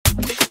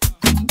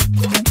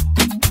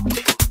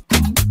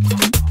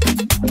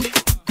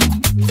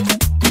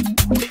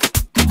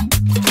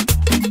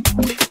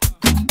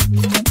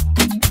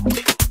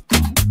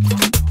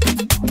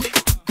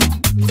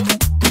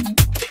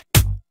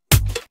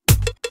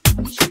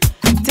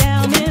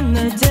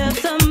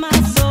depths of my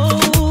soul,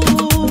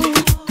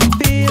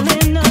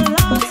 feeling the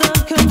loss of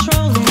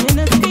control in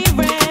the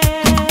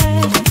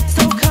spirit,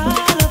 so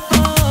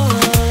colorful.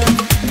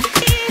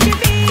 If you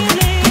feel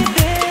it,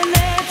 then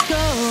let's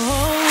go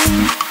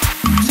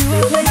to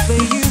a place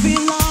where you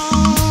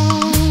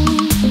belong.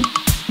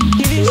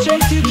 Give you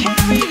strength to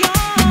carry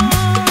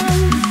on.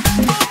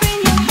 Open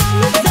your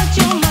heart, set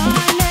your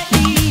mind at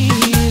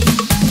ease.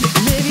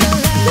 Live your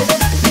life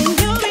and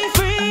you'll be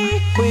free.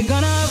 We're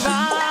gonna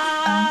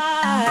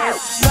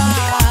rise,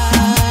 rise,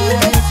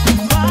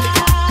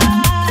 rise.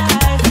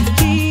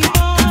 Keep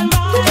on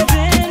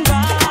rising,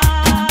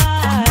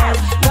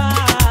 rise,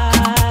 rise,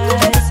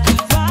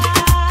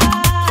 rise.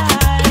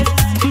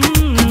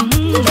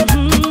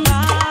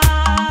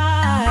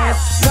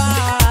 Rise,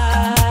 rise,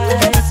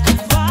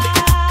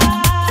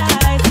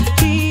 rise.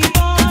 Keep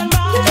on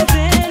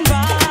rising,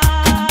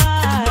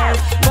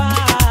 rise,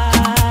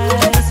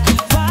 rise,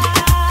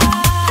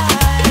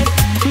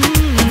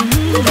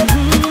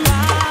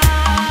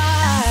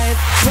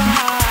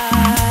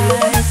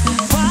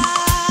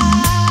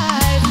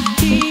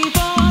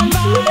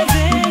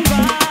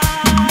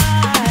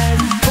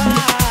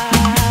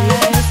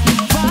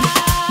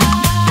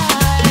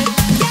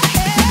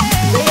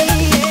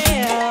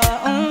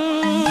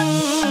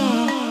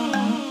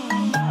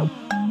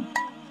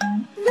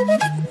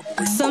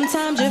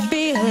 sometimes you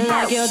feel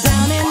like you're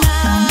down